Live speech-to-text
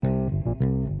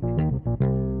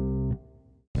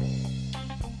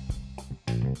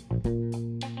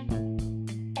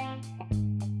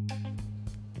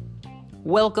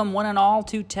Welcome one and all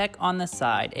to Tech on the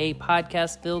Side, a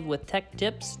podcast filled with tech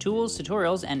tips, tools,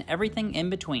 tutorials, and everything in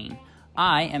between.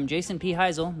 I am Jason P.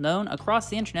 Heisel, known across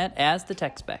the internet as the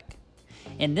Tech Spec.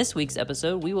 In this week's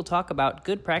episode, we will talk about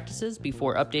good practices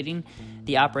before updating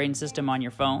the operating system on your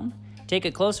phone, take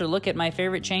a closer look at my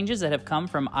favorite changes that have come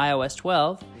from iOS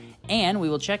 12, and we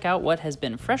will check out what has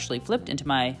been freshly flipped into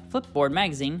my Flipboard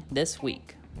magazine this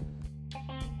week.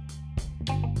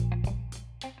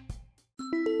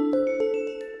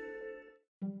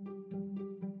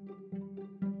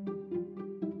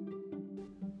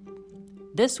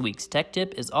 This week's tech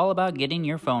tip is all about getting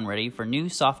your phone ready for new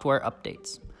software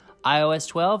updates. iOS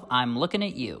 12, I'm looking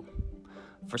at you.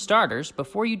 For starters,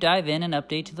 before you dive in and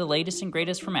update to the latest and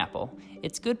greatest from Apple,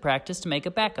 it's good practice to make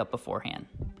a backup beforehand.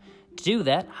 To do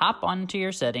that, hop onto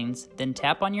your settings, then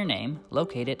tap on your name,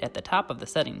 located at the top of the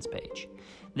settings page.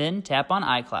 Then tap on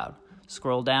iCloud.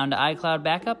 Scroll down to iCloud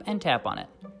Backup and tap on it.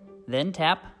 Then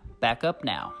tap Backup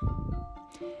Now.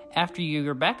 After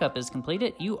your backup is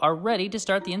completed, you are ready to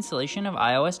start the installation of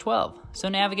iOS 12. So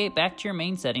navigate back to your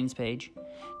main settings page,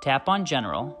 tap on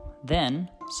General, then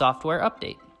Software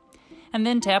Update, and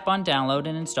then tap on Download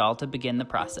and Install to begin the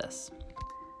process.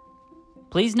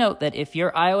 Please note that if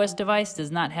your iOS device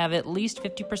does not have at least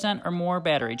 50% or more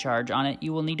battery charge on it,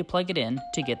 you will need to plug it in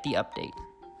to get the update.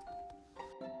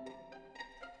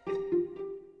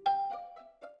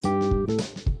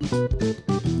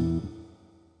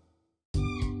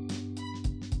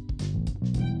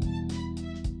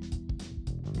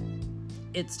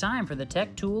 It's time for the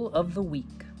Tech Tool of the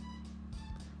Week.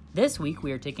 This week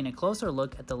we are taking a closer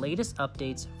look at the latest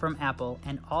updates from Apple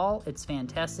and all its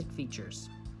fantastic features.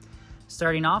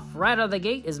 Starting off right out of the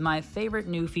gate is my favorite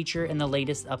new feature in the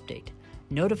latest update,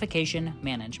 Notification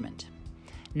Management.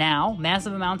 Now,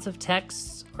 massive amounts of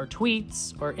texts or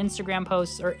tweets or Instagram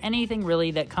posts or anything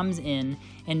really that comes in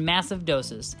massive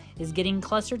doses is getting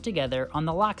clustered together on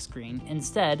the lock screen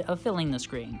instead of filling the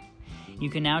screen. You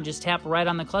can now just tap right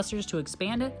on the clusters to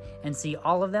expand it and see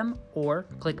all of them, or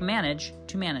click Manage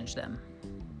to manage them.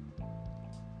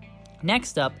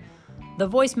 Next up, the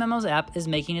Voice Memos app is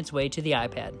making its way to the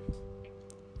iPad.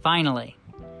 Finally.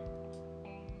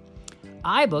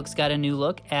 iBooks got a new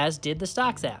look, as did the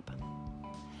Stocks app.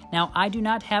 Now, I do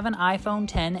not have an iPhone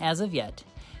X as of yet,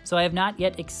 so I have not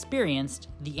yet experienced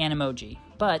the Animoji.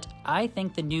 But I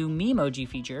think the new Memoji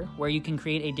feature, where you can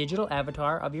create a digital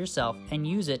avatar of yourself and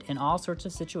use it in all sorts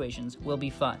of situations, will be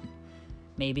fun.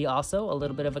 Maybe also a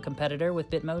little bit of a competitor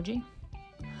with Bitmoji.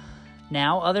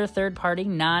 Now, other third-party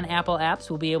non-Apple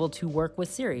apps will be able to work with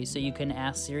Siri, so you can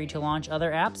ask Siri to launch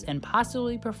other apps and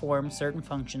possibly perform certain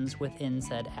functions within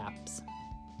said apps.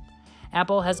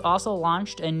 Apple has also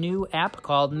launched a new app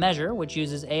called Measure, which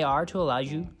uses AR to allow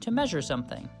you to measure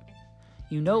something.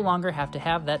 You no longer have to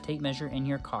have that tape measure in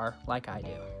your car like I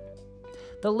do.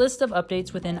 The list of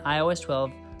updates within iOS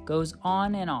 12 goes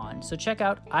on and on, so check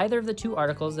out either of the two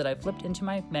articles that I flipped into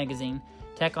my magazine,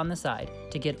 Tech on the Side,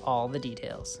 to get all the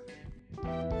details.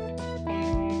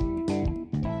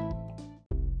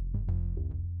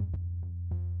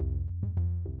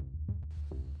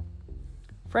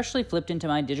 Freshly flipped into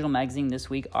my digital magazine this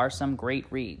week are some great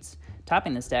reads.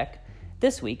 Topping the stack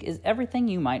this week is everything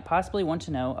you might possibly want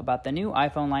to know about the new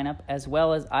iPhone lineup as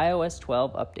well as iOS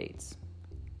 12 updates.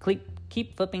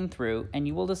 Keep flipping through and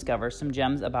you will discover some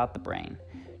gems about the brain.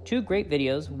 Two great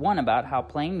videos, one about how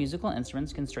playing musical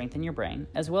instruments can strengthen your brain,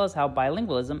 as well as how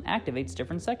bilingualism activates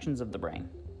different sections of the brain.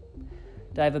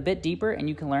 Dive a bit deeper and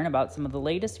you can learn about some of the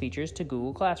latest features to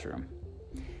Google Classroom.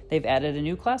 They've added a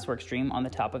new classwork stream on the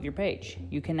top of your page.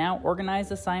 You can now organize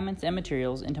assignments and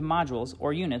materials into modules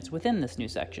or units within this new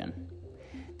section.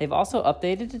 They've also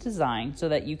updated the design so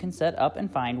that you can set up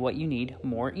and find what you need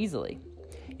more easily.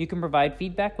 You can provide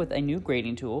feedback with a new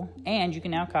grading tool, and you can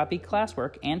now copy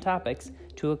classwork and topics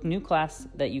to a new class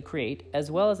that you create, as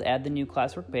well as add the new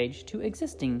classwork page to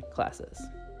existing classes.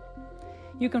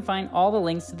 You can find all the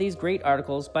links to these great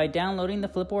articles by downloading the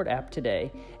Flipboard app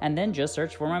today, and then just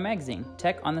search for my magazine,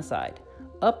 Tech on the Side.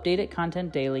 Updated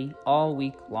content daily all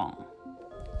week long.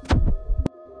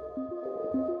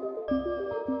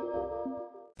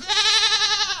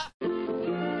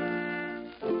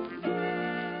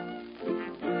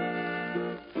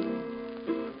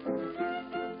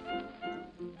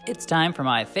 It's time for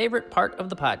my favorite part of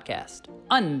the podcast,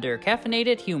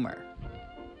 Under-Caffeinated Humor.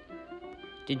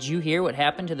 Did you hear what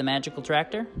happened to the magical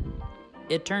tractor?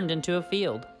 It turned into a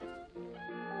field.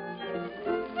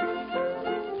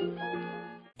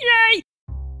 Yay!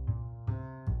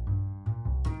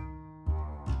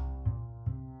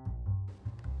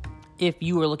 If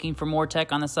you are looking for more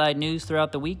Tech on the Side news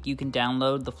throughout the week, you can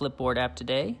download the Flipboard app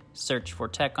today, search for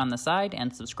Tech on the Side,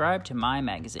 and subscribe to my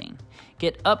magazine.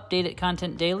 Get updated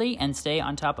content daily and stay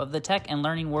on top of the tech and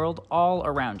learning world all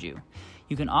around you.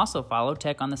 You can also follow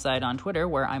Tech on the Side on Twitter,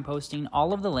 where I'm posting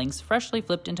all of the links freshly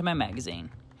flipped into my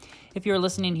magazine. If you're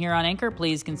listening here on Anchor,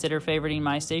 please consider favoriting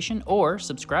my station or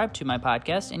subscribe to my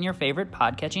podcast in your favorite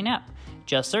podcatching app.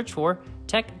 Just search for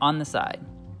Tech on the Side.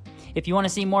 If you want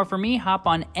to see more from me, hop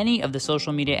on any of the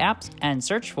social media apps and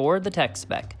search for The Tech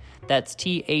Spec. That's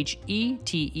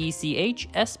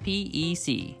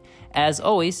TheTechSpec. As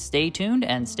always, stay tuned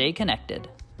and stay connected.